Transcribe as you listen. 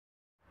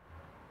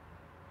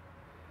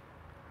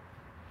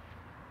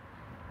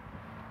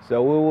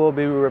So we will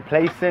be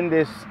replacing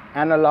this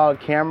analog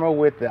camera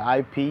with the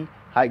IP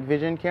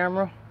Hikvision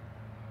camera.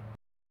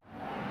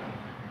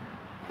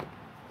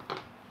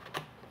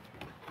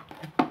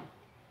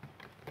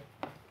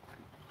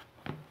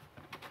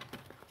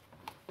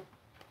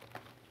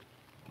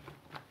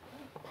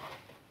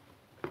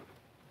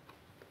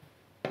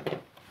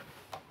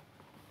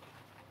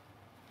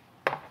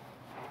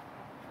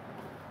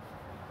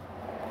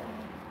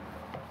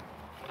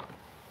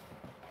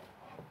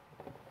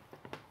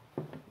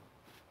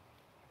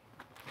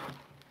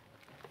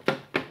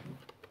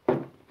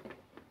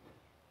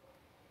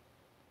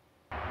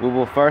 We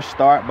will first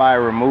start by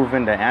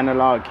removing the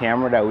analog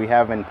camera that we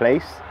have in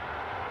place.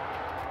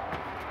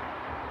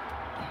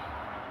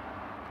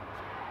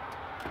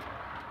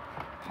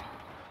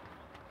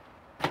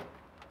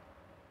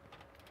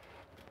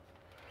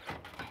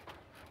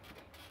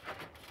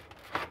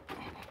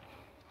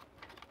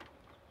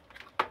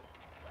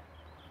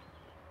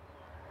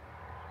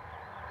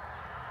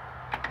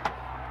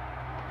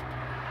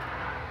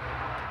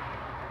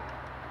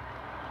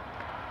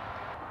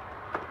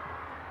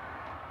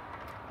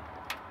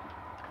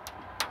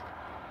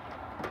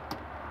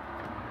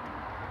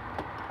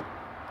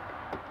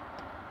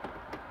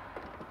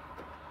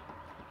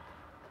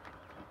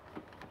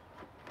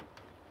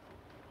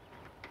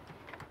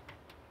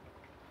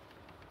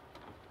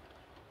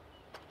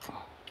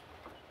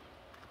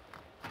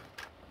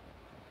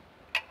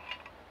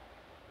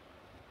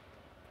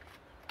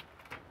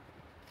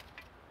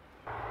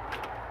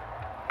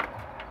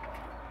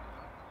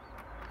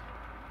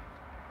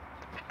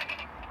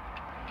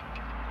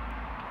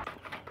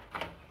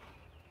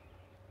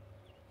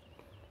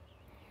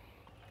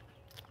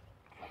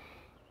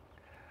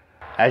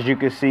 As you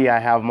can see, I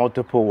have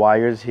multiple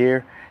wires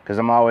here because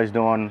I'm always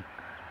doing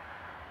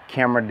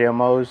camera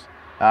demos.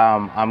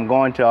 I'm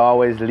going to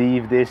always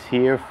leave this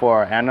here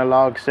for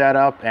analog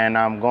setup, and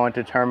I'm going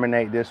to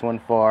terminate this one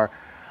for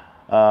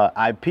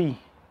IP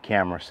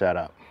camera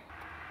setup.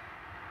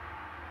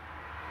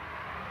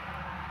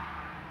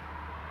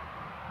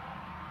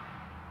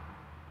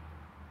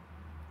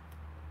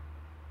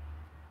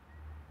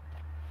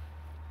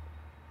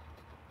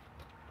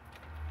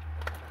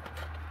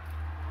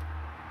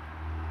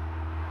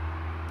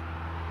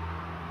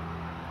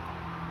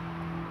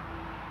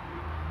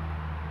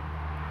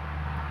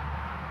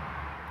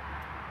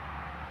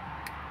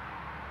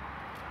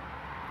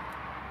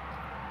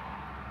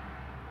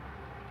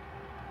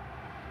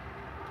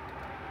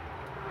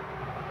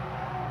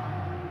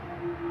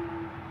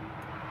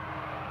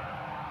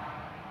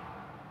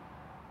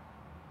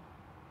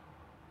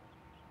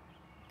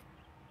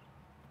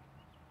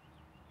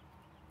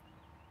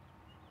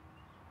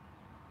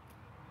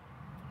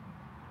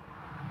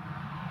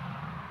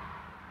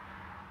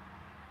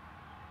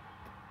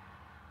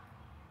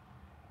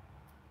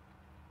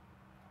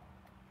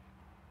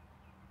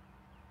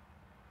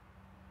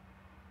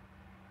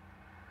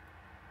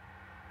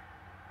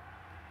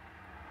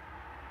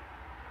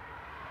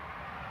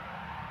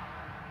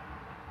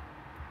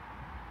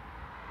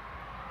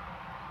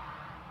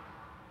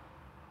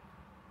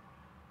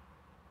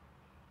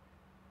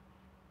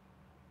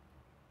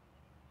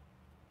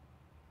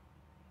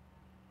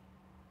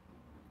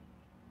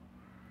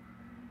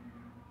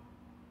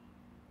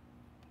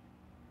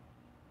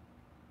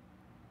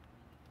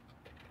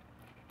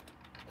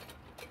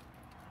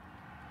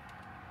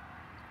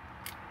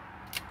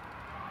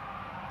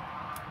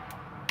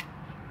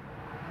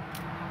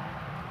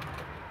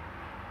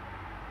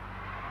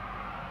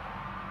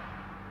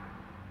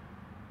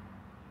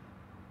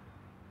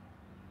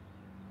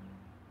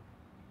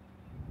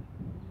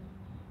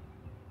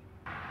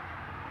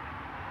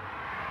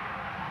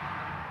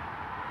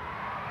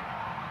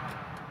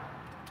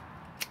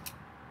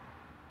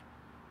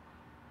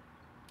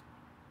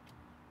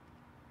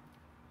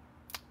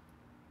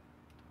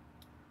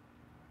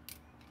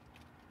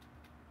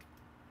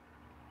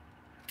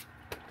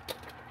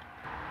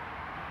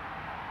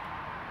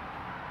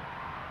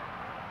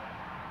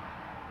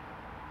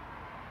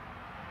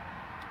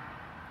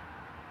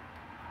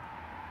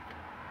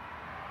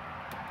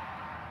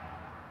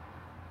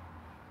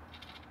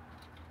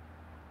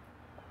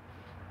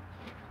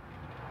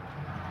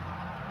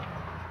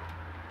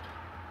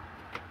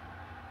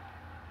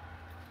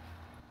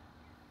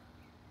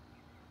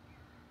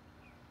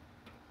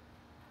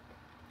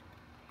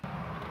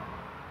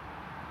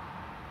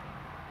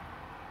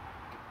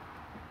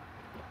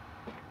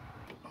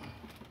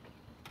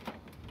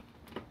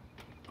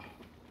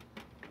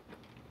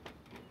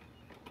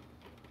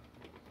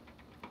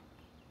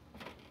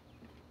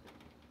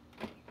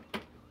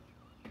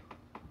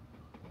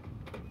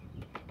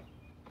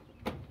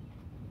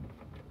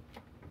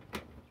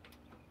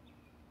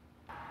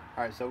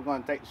 Alright, so we're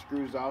going to take the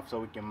screws off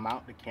so we can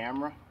mount the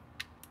camera.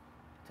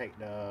 Take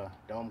the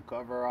dome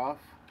cover off.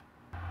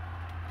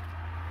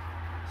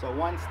 So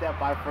one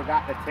step I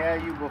forgot to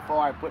tell you before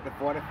I put the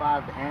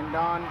 45 end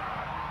on,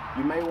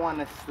 you may want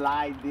to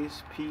slide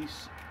this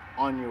piece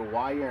on your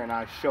wire, and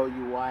I'll show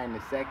you why in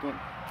a second.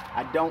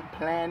 I don't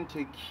plan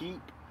to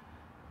keep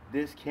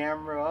this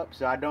camera up,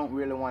 so I don't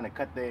really want to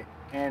cut the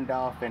end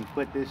off and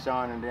put this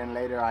on, and then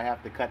later I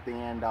have to cut the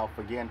end off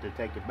again to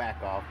take it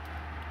back off.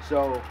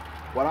 So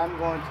what I'm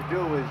going to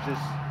do is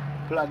just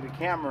plug the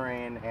camera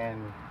in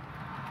and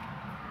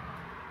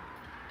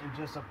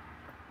just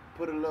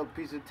put a little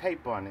piece of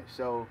tape on it.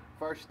 So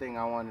first thing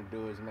I want to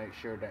do is make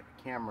sure that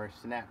the camera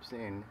snaps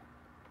in,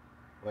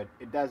 but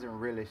it doesn't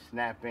really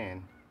snap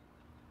in.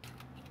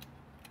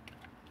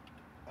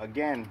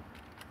 Again,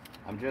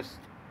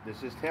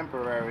 this is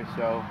temporary,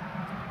 so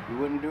you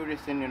wouldn't do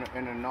this in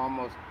a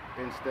normal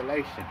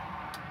installation.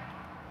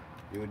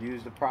 You would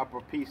use the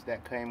proper piece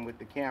that came with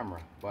the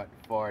camera, but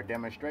for a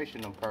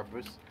demonstrational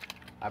purpose,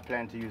 I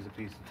plan to use a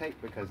piece of tape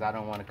because I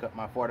don't want to cut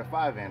my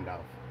 4-5 end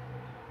off.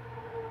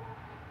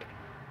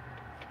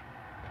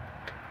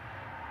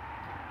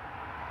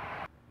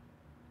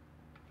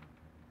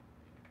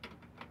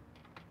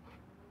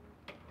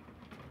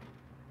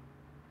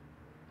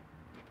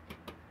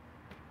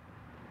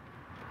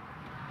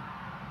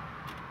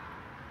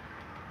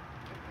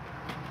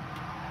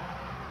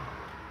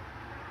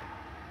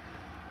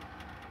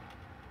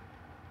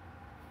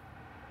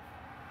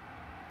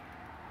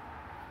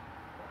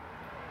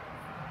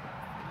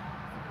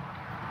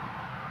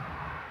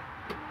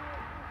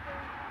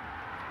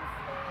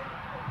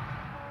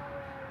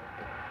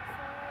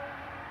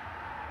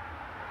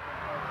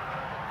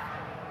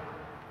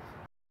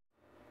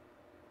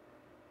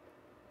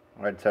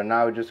 Alright, so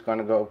now we're just going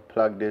to go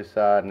plug this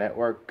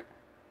network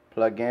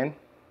plug in.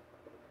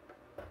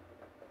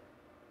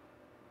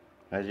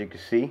 As you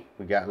can see,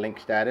 we got link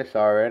status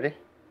already.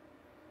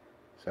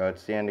 So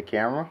it's seeing the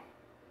camera.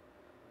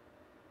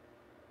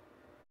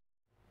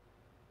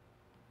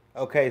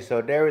 Okay,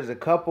 so there is a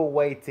couple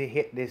ways to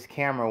hit this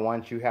camera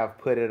once you have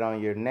put it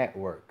on your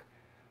network.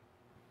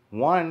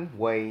 One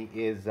way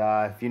is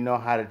if you know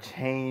how to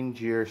change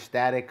your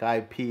static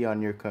IP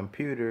on your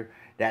computer,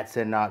 that's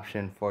an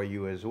option for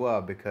you as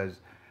well, because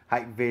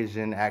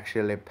Hikvision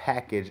actually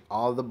package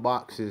all the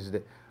boxes,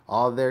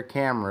 all their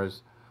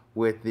cameras,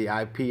 with the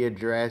IP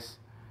address,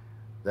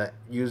 the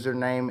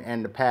username,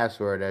 and the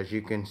password. As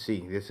you can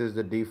see, this is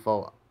the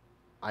default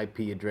IP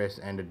address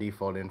and the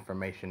default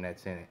information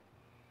that's in it.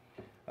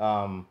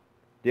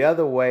 The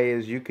other way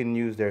is you can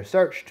use their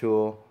search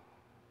tool.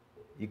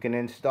 You can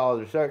install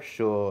the search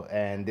tool,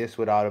 and this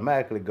would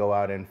automatically go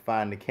out and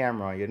find the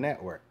camera on your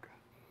network.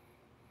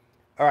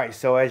 Alright,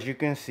 so as you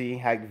can see,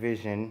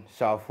 Hikvision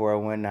software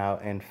went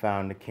out and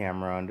found the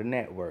camera on the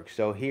network.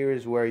 So here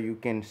is where you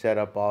can set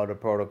up all the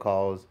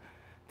protocols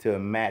to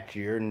match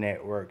your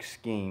network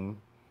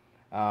scheme.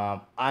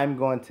 I'm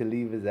going to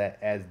leave it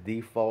as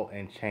default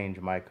and change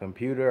my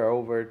computer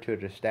over to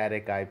the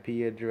static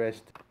IP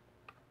address.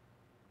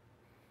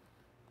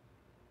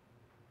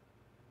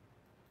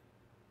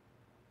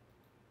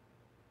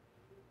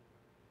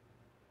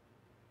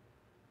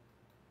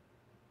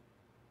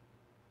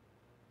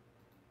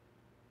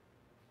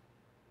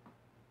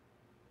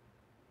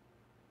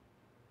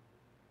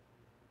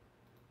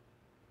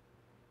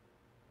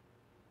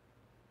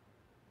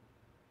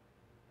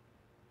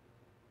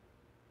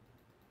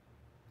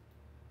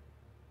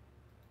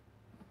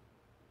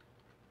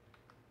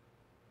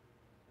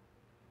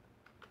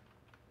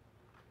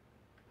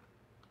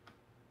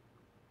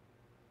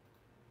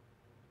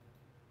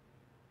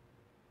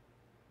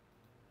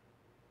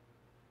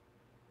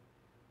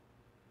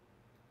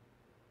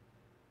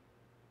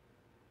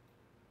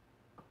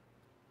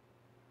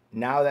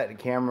 Now that the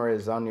camera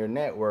is on your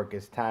network,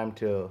 it's time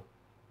to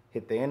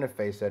hit the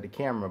interface of the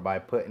camera by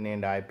putting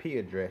in the IP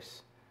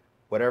address.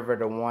 Whichever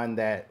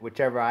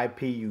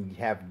IP you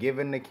have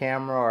given the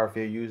camera, or if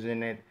you're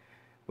using it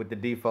with the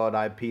default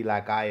IP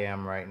like I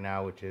am right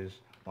now, which is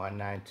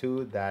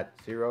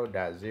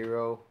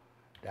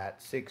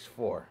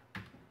 192.0.0.64.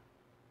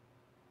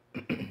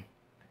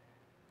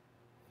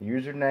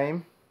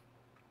 Username.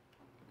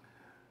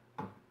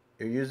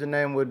 Your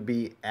username would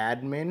be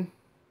admin.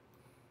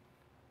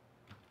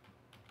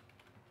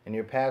 And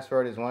your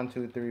password is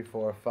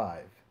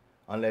 12345,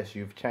 unless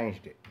you've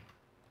changed it.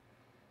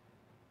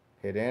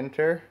 Hit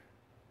enter.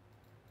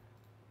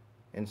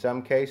 In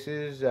some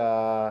cases,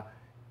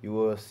 you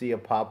will see a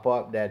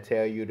pop-up that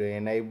tell you to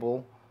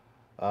enable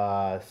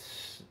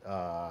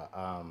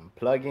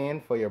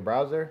plugin for your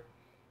browser.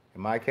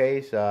 In my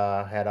case,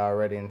 I had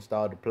already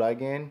installed the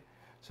plugin.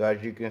 So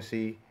as you can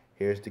see,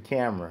 here's the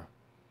camera.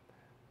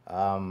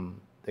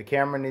 The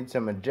camera needs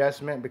some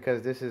adjustment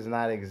because this is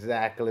not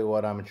exactly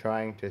what I'm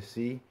trying to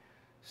see.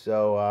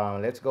 So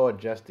let's go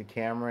adjust the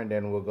camera, and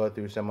then we'll go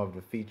through some of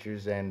the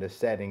features and the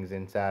settings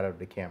inside of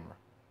the camera.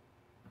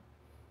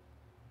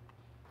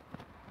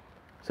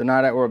 So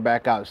now that we're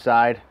back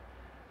outside,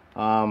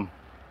 going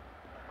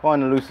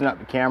to loosen up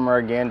the camera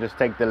again. Just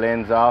take the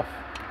lens off.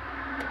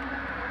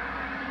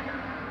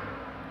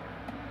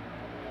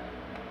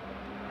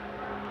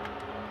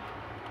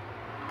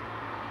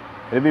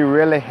 It'd be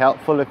really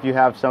helpful if you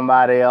have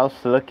somebody else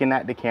looking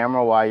at the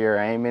camera while you're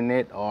aiming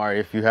it, or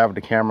if you have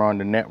the camera on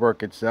the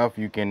network itself,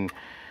 you can,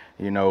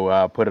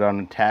 put it on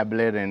the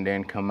tablet and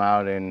then come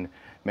out and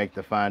make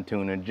the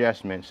fine-tune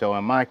adjustment. So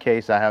in my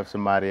case, I have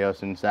somebody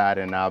else inside,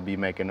 and I'll be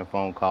making a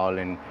phone call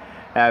and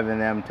having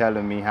them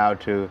telling me how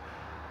to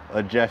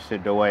adjust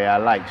it the way I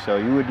like. So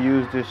you would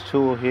use this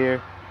tool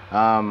here.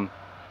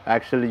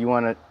 Actually, you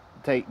want to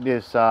take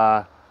this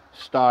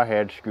star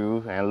head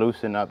screw and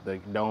loosen up the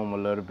dome a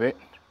little bit.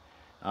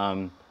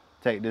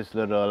 Take this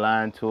little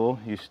align tool,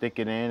 you stick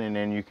it in, and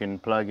then you can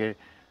plug it,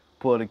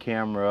 pull the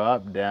camera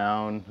up,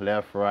 down,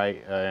 left,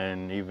 right,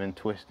 and even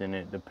twisting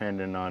it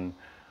depending on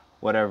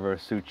whatever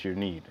suits your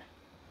need.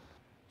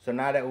 So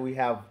now that we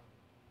have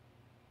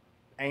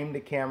aimed the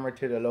camera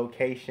to the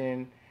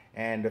location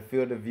and the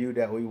field of view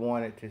that we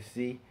wanted to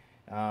see,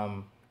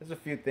 there's a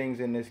few things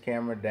in this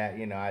camera that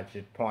I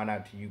should point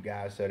out to you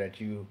guys so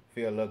that you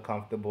feel a little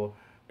comfortable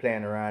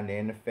playing around the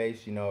interface.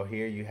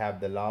 Here you have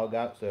the log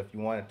out, so if you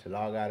wanted to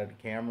log out of the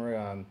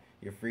camera,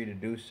 you're free to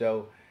do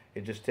so.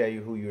 It just tell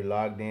you who you're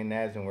logged in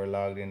as, and we're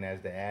logged in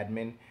as the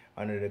admin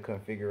under the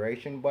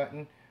configuration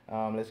button.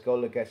 Let's go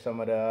look at some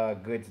of the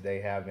goods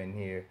they have in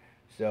here.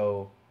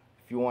 So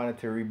if you wanted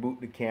to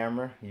reboot the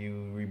camera,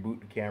 you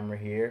reboot the camera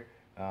here.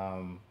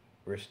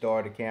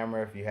 Restore the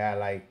camera if you had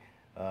like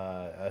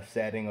a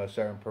setting or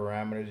certain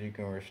parameters. You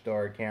can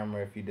restore a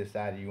camera if you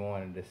decided you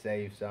wanted to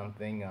save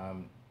something.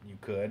 You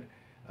could.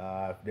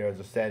 If there's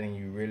a setting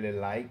you really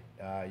like,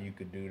 you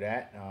could do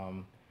that.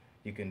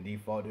 You can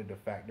default it to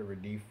factory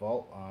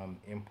default.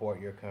 Import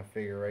your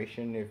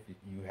configuration if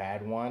you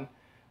had one.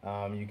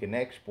 You can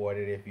export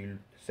it if you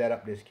set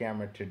up this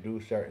camera to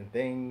do certain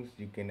things.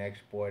 You can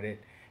export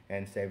it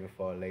and save it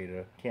for a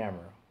later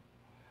camera.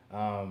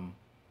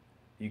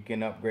 You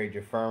can upgrade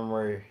your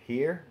firmware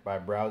here by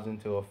browsing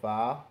to a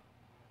file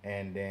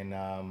and then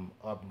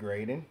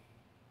upgrading.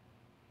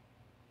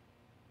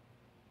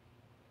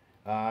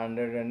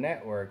 Under the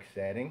network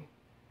setting,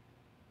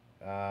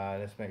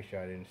 let's make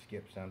sure I didn't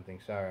skip something.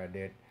 Sorry, I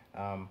did.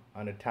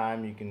 Under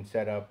time, you can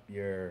set up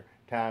your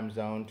time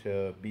zone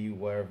to be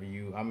wherever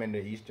I'm in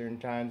the Eastern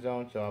time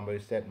zone, so I'm going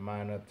to set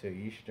mine up to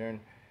Eastern.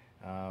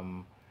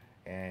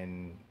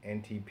 And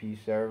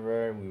NTP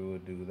server, we will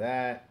do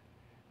that.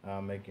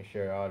 Making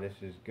sure all this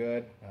is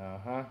good.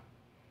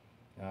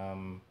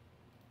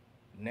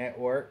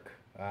 Network,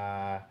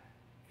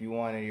 if you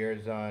wanted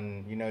yours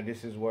on,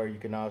 this is where you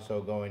can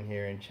also go in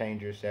here and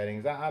change your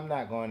settings. I'm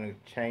not going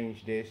to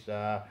change this,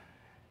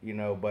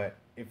 but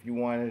if you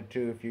wanted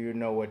to, if you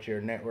know what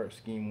your network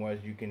scheme was,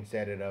 you can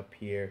set it up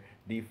here.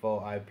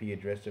 Default IP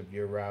address of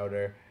your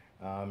router,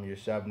 your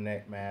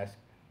subnet mask.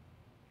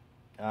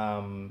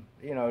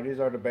 These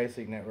are the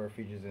basic network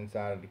features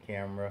inside of the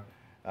camera.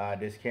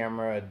 This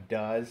camera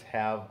does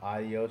have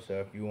audio, so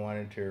if you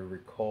wanted to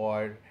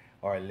record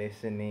or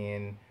listen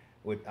in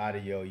with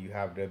audio, you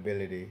have the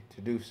ability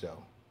to do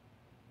so.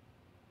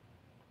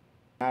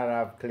 Now that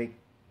I've clicked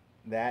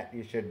that,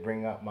 you should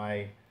bring up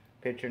my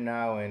picture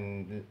now,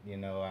 and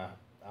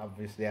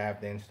obviously I have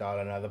to install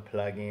another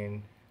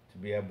plugin to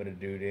be able to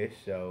do this.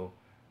 So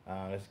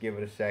let's give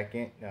it a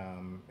second,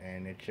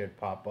 and it should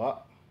pop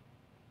up,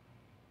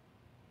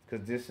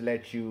 because this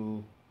lets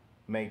you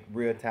make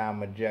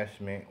real-time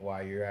adjustment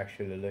while you're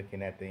actually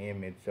looking at the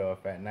image. So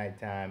if at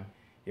nighttime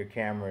your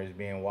camera is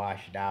being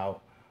washed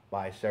out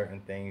by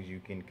certain things,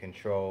 you can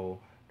control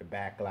the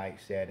backlight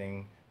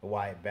setting, the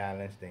white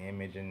balance, the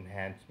image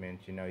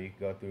enhancements. You can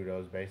go through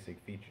those basic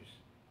features.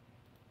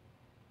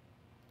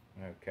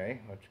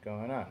 Okay, what's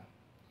going on?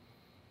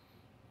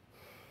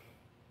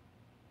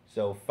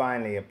 So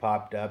finally it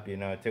popped up.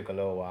 It took a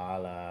little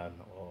while, or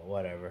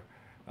whatever,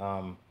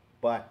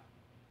 but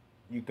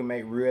you can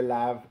make real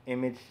live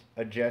image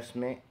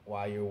adjustment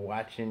while you're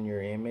watching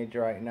your image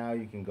right now.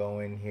 You can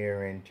go in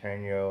here and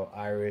turn your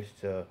iris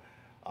to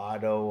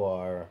auto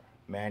or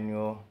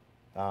manual.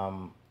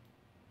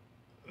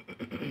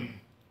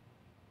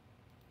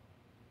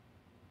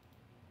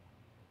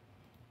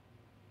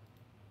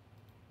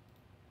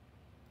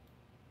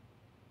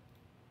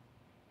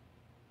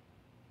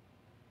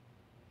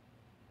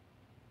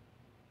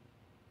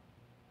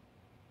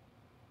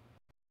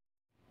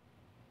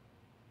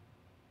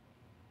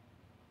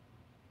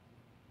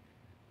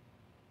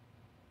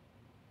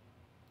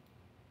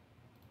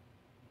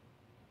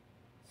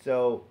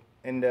 So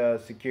in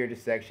the security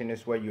section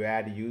is where you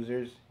add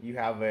users. You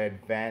have an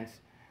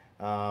advanced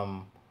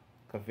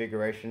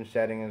configuration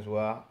setting as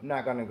well. I'm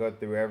not going to go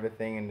through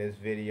everything in this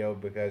video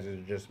because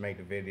it'll just make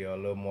the video a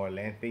little more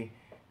lengthy.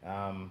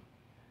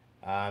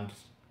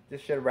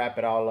 This should wrap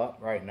it all up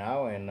right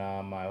now, and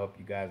I hope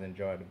you guys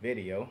enjoyed the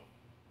video.